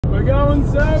We're going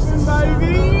surfing,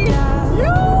 baby!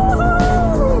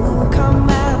 Yoo-hoo! Come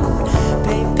out,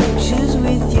 paint pictures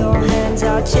with your hands.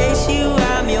 I'll chase you,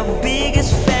 I'm your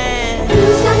biggest fan.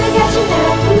 Who's gonna catch you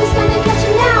now? Who's gonna catch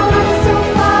you now? Running so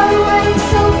far away,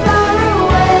 so far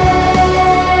away.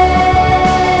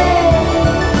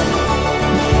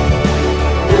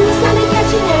 Who's gonna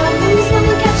catch you now? Who's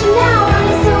gonna catch you now?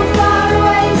 Running so far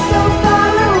away, so far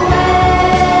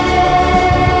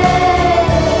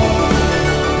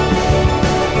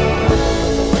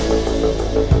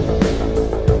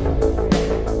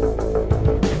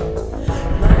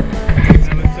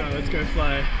Let's go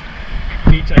fly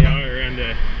DJO around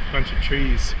a bunch of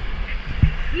trees.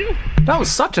 That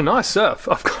was such a nice surf.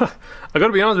 I've got to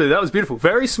be honest with you, that was beautiful.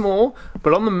 Very small,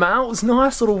 but on the mat it was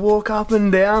nice. Little walk up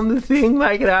and down the thing,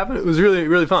 make it happen. It was really,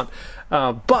 really fun.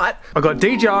 But I got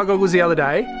DJI goggles the other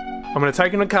day. I'm going to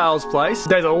take them to Carl's place.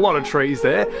 There's a lot of trees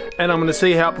there, and I'm going to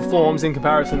see how it performs in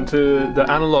comparison to the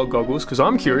analog goggles, because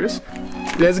I'm curious.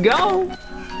 Let's go!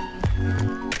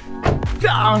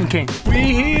 Dunking!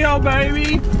 We here,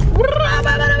 baby!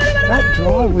 That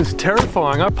drive was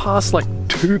terrifying. I passed like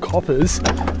 2 coppers,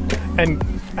 and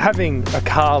having a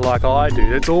car like I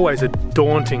do, it's always a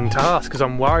daunting task because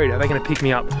I'm worried, are they going to pick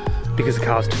me up because the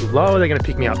car's too low? Are they going to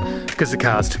pick me up because the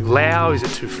car's too loud? Is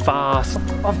it too fast?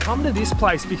 I've come to this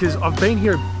place because I've been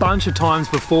here a bunch of times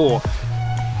before,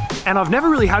 and I've never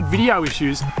really had video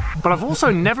issues, but I've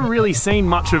also never really seen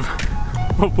much of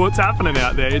what's happening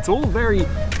out there. It's all very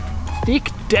thick,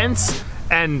 dense,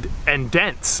 and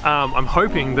dense. I'm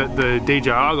hoping that the DJI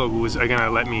goggles are going to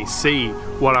let me see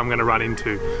what I'm going to run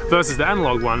into versus the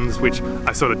analog ones, which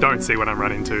I sort of don't see what I'm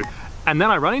running into, and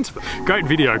then I run into them. Great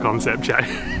video concept, Jay.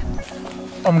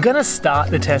 I'm going to start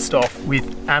the test off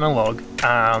with analog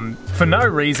for no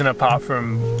reason apart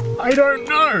from I don't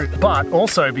know, but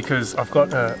also because I've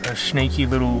got a sneaky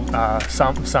little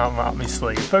something up my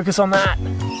sleeve. Focus on that.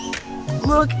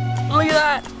 Look at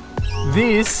that.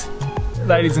 This,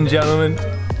 ladies and gentlemen,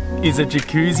 is a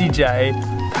Jacuzzi Jay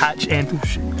patch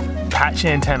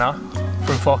antenna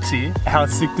from Foxy. How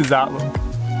sick does that look?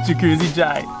 Jacuzzi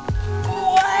Jay.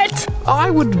 What?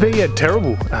 I would be a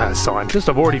terrible scientist.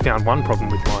 I've already found one problem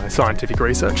with my scientific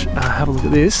research. Have a look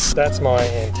at this. That's my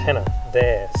antenna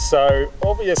there. So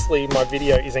obviously my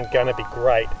video isn't going to be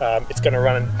great. It's going to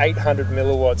run an 800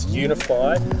 milliwatts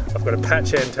Unify. I've got a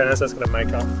patch antenna, so that's going to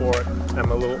make up for it. And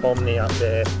my little Omni up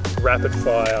there, rapid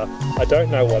fire. I don't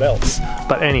know what else.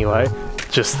 But anyway,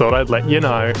 just thought I'd let you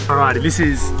know. Alrighty, this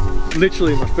is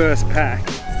literally my first pack.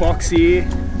 Foxy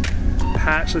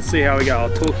patch. Let's see how we go.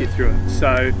 I'll talk you through it.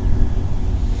 So,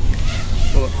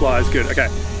 well, it flies good. Okay,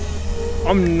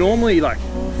 I'm normally like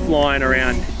flying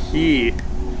around here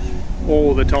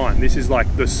all the time. This is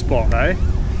like the spot, eh?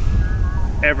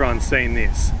 Everyone's seen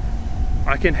this.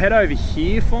 I can head over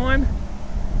here fine.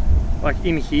 Like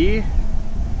in here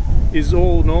is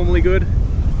all normally good,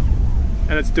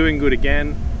 and it's doing good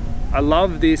again. I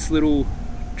love this little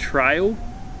trail,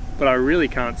 but I really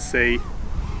can't see.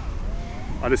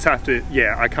 I just have to,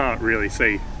 yeah, I can't really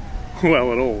see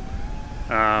well at all.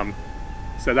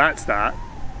 So that's that.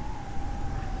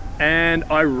 And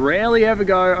I rarely ever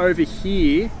go over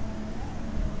here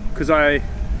because I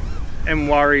am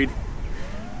worried,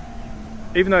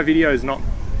 even though video's not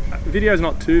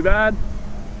too bad.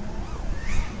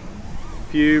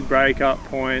 Few breakup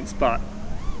points, but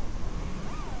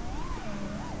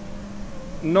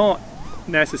not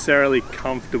necessarily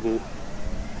comfortable.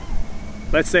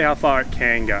 Let's see how far it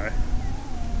can go.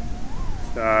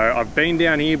 So I've been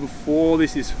down here before,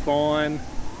 this is fine.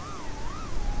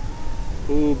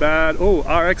 Oh, bad. Oh,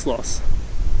 RX loss.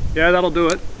 Yeah, that'll do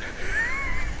it.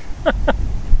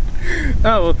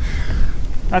 Oh, well,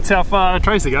 that's how far a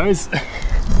tracer goes.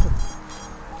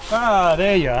 Ah,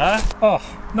 there you are. Oh,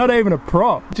 not even a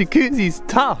prop. Jacuzzi's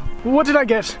tough. What did I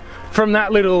get from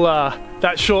that little,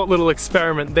 that short little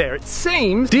experiment there? It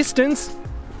seems distance,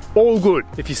 all good.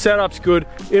 If your setup's good,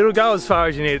 it'll go as far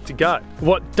as you need it to go.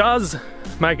 What does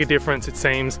make a difference, it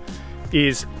seems,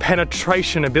 is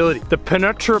penetration ability. The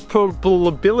penetrable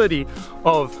ability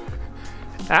of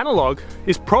analog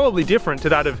is probably different to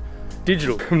that of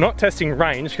digital. I'm not testing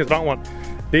range because I don't want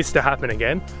this to happen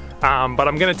again, but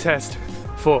I'm gonna test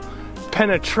for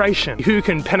penetration. Who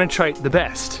can penetrate the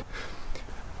best?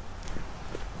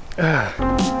 That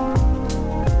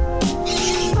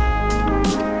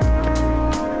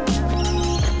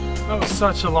was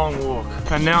such a long walk,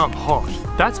 and now I'm hot.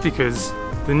 That's because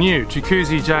the new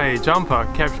Jacuzzi Jay jumper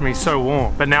kept me so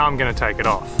warm, but now I'm gonna take it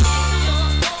off.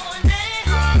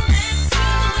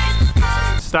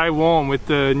 Stay warm with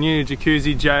the new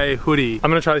Jacuzzi Jay hoodie. I'm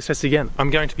gonna try this test again. I'm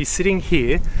going to be sitting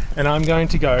here and I'm going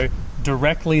to go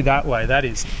directly that way. That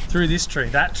is through this tree,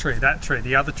 that tree, that tree,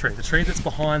 the other tree, the tree that's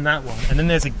behind that one, and then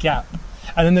there's a gap.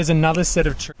 And then there's another set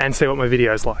of trees. And see what my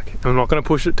video's like. I'm not going to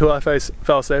push it till I fail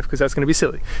safe because that's going to be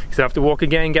silly. Because I have to walk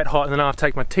again, get hot, and then I have to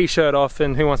take my t-shirt off,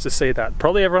 and who wants to see that?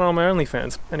 Probably everyone on my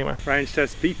OnlyFans. Anyway, range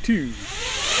test V2.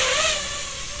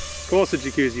 Of course the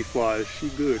Jacuzzi flies, she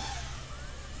good.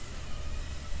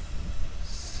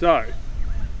 So,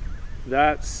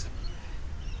 that's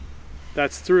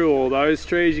through all those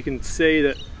trees. You can see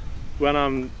that when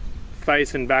I'm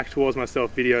facing back towards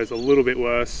myself, video is a little bit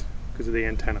worse because of the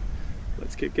antenna.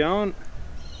 Let's keep going.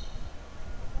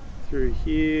 Through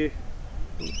here,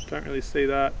 don't really see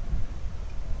that.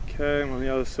 Okay, I'm on the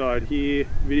other side here.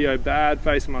 Video bad,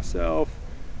 facing myself.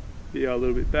 Video a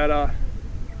little bit better.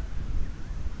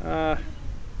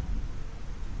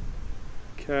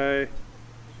 Okay.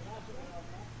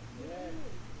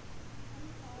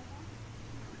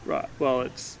 Right, well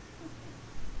it's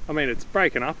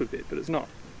breaking up a bit, but it's not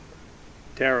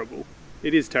terrible.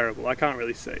 It is terrible, I can't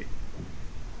really see.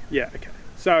 Yeah, okay.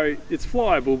 So it's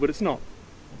flyable, but it's not.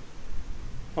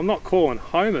 I'm not calling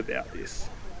home about this.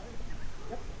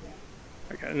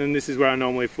 Okay, and then this is where I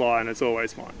normally fly and it's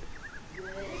always fine.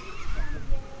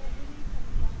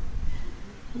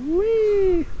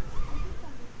 Whee!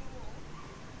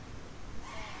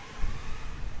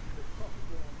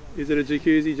 Is it a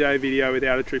Jacuzzi Jay video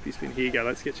without a trippy spin? Here you go,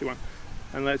 let's get you one.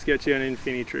 And let's get you an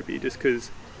Infinity trippy, just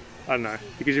because, I don't know,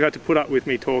 because you've had to put up with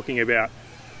me talking about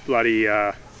bloody,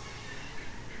 I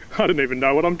don't even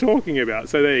know what I'm talking about.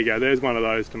 So there you go, there's one of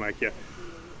those to make your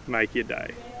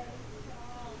day.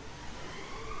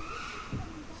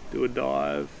 Let's do a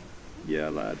dive. Yeah,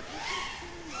 lad.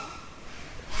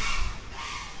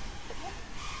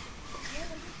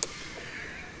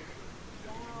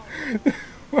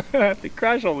 I have to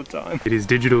crash all the time. It is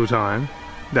digital time.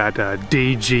 That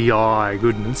DJI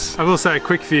goodness. I will say a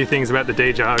quick few things about the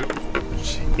DJI.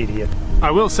 Idiot.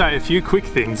 I will say a few quick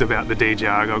things about the DJI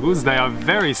goggles. They are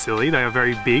very silly, they are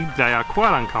very big, they are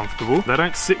quite uncomfortable. They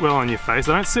don't sit well on your face,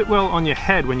 they don't sit well on your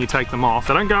head when you take them off.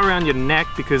 They don't go around your neck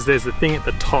because there's the thing at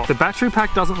the top. The battery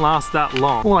pack doesn't last that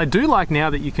long. Well, I do like now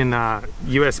that you can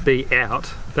USB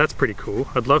out. That's pretty cool.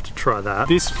 I'd love to try that.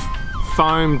 This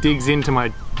foam digs into my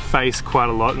face quite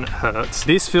a lot and it hurts.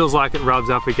 This feels like it rubs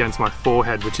up against my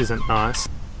forehead, which isn't nice.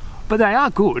 But they are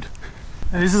good.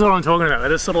 And this is what I'm talking about. They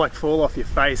just sort of like fall off your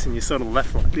face and you're sort of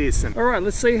left like this. And all right,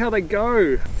 let's see how they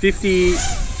go. 50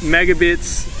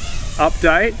 megabits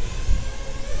update.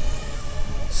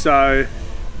 So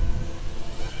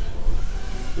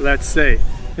let's see.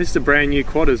 This is a brand new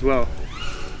quad as well.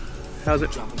 How's it?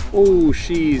 Oh,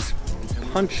 she's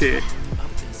punchy.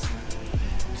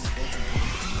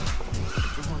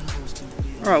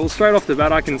 All right, well, straight off the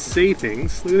bat, I can see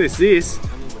things. Look at this.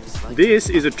 This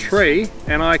is a tree,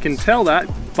 and I can tell that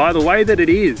by the way that it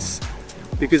is,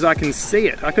 because I can see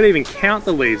it. I could even count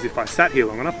the leaves if I sat here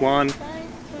long enough. 1,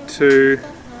 2,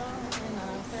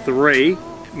 3,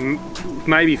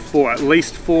 maybe 4, at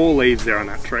least 4 leaves there on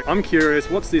that tree. I'm curious,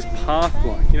 what's this path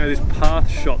like? You know, this path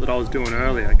shot that I was doing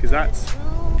earlier, because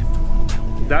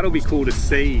that'll be cool to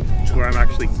see where I'm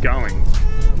actually going.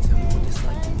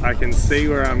 I can see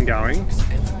where I'm going.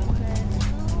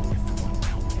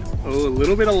 Oh, a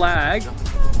little bit of lag,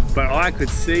 but I could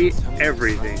see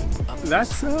everything.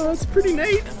 That's pretty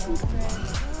neat.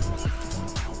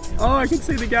 Oh, I can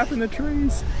see the gap in the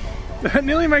trees. That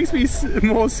nearly makes me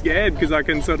more scared because I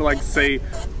can sort of like see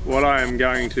what I am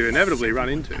going to inevitably run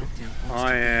into.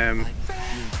 I'm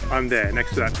there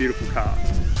next to that beautiful car.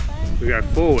 We go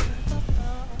forward.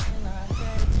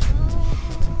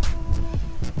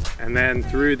 And then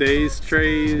through these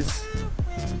trees,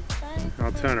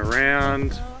 I'll turn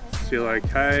around. Feel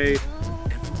okay,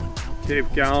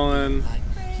 keep going,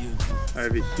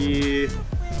 over here,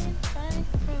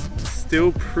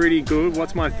 still pretty good.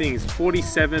 What's my things?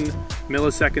 47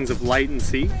 milliseconds of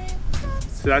latency,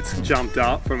 so that's jumped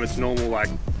up from its normal like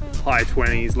high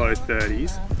 20s, low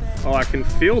 30s. Oh, I can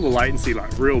feel the latency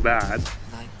like real bad.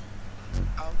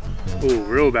 Oh,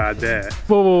 real bad there.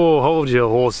 Whoa, hold your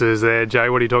horses there, Jay.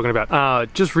 What are you talking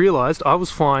about? Just realized I was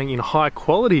flying in high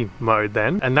quality mode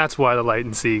then, and that's why the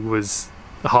latency was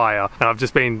higher. And I've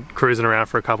just been cruising around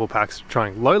for a couple packs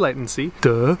trying low latency.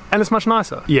 Duh. And it's much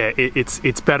nicer. Yeah,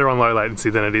 it's better on low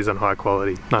latency than it is on high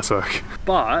quality. Nice work.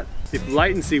 But if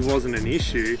latency wasn't an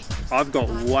issue, I've got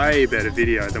way better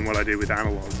video than what I did with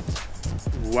analog.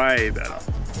 Way better.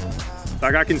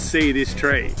 Like I can see this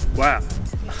tree. Wow.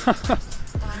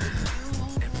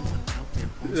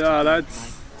 Yeah,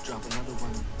 that's...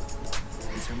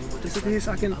 Look at this,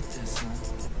 I can...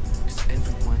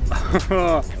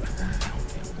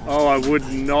 Oh, I would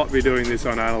not be doing this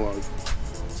on analog.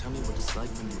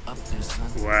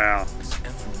 Wow.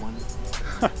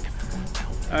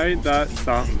 Ain't that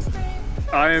something?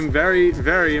 I am very,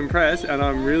 very impressed, and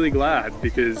I'm really glad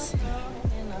because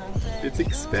it's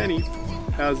expensive.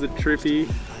 How's it, trippy?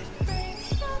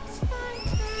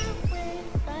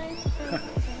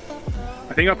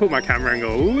 I think I put my camera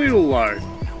angle a little low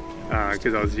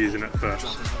because I was using it for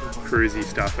cruisy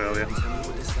stuff earlier.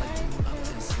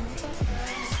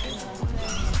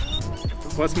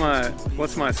 What's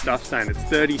my stuff saying? It's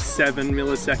 37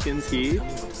 milliseconds here,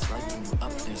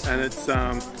 and it's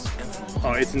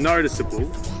oh, it's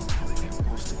noticeable,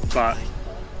 but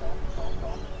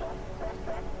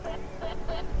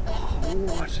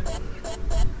what?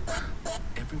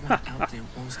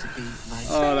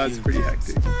 Oh, that's pretty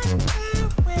hectic.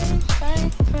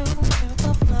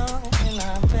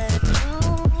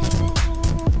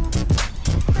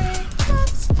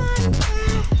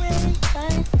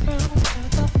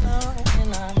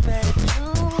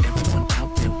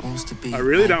 I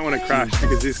really don't want to crash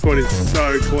because this quad is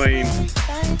so clean,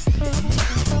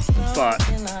 but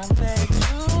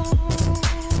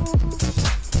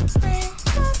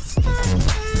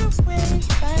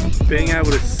being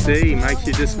able to see makes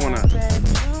you just want to,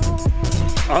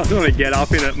 I just want to get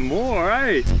up in it more,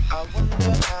 eh?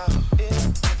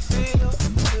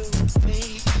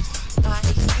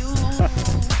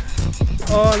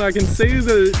 Oh, and I can see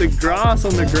the grass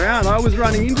on the ground. I was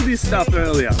running into this stuff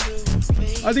earlier.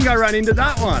 I think I ran into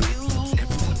that one.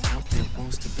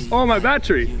 Oh, my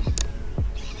battery.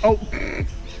 Oh,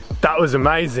 that was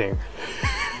amazing.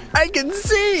 I can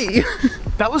see.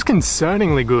 That was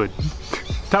concerningly good.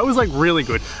 That was like really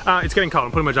good. It's getting cold,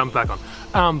 I'm putting my jumper back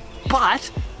on.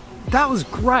 But that was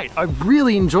great. I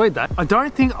really enjoyed that. I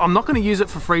don't think, I'm not gonna use it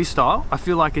for freestyle. I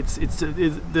feel like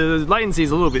the latency is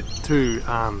a little bit too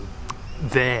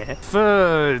there.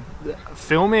 For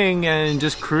filming and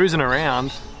just cruising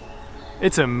around,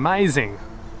 it's amazing.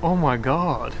 Oh my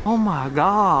God. Oh my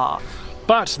God.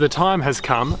 But the time has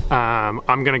come.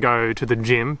 I'm gonna go to the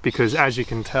gym because as you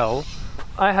can tell,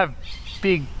 I have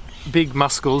big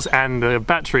muscles and the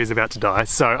battery is about to die.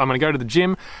 So I'm gonna go to the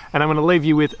gym and I'm gonna leave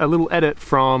you with a little edit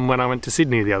from when I went to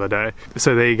Sydney the other day.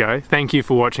 So there you go. Thank you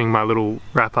for watching my little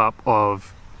wrap up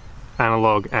of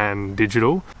analog and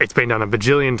digital. It's been done a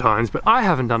bajillion times, but I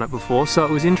haven't done it before, so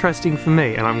it was interesting for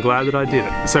me and I'm glad that I did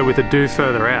it. So with a do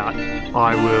further out,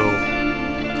 I will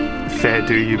fair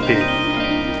do you bid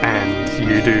and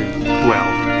you do well.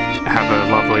 Have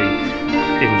a lovely,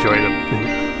 enjoy the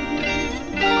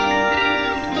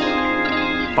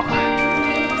bye.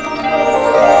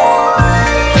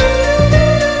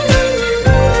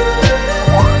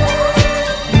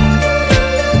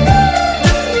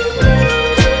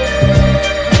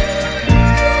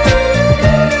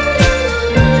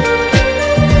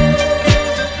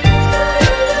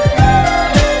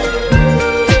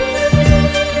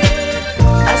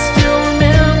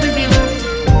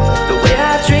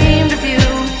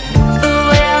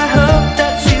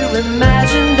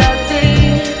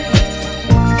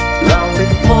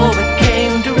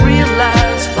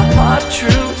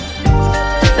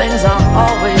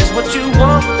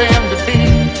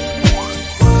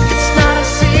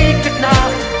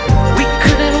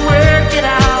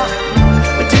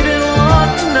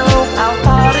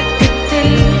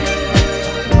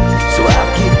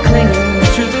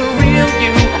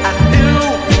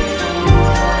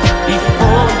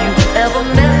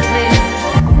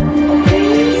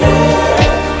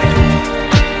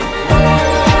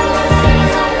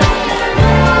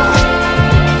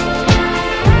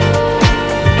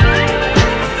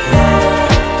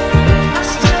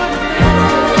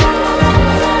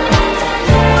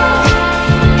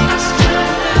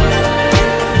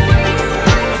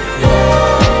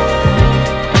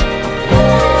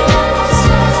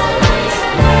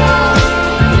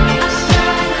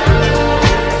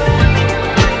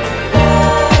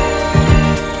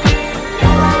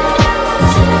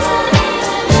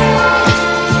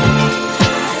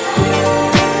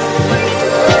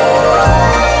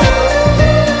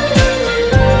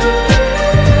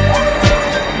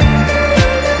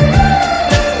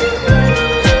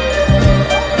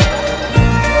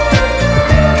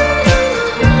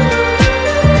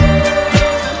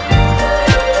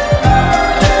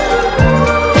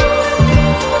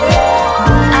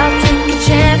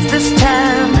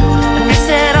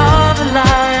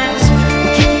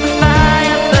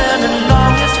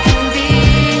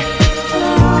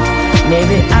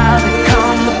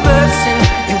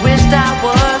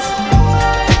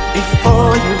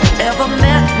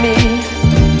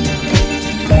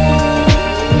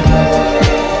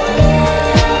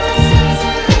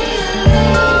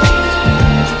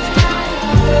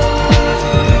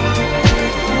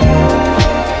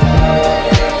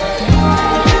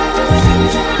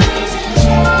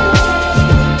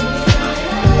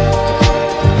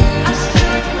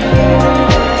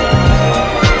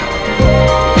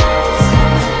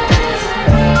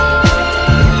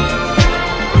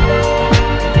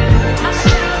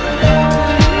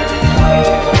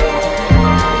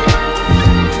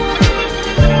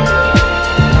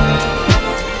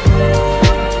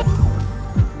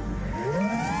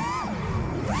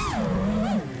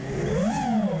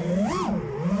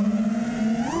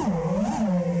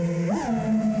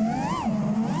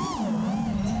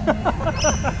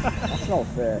 That's not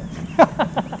fair.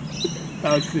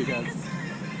 That was sick, guys.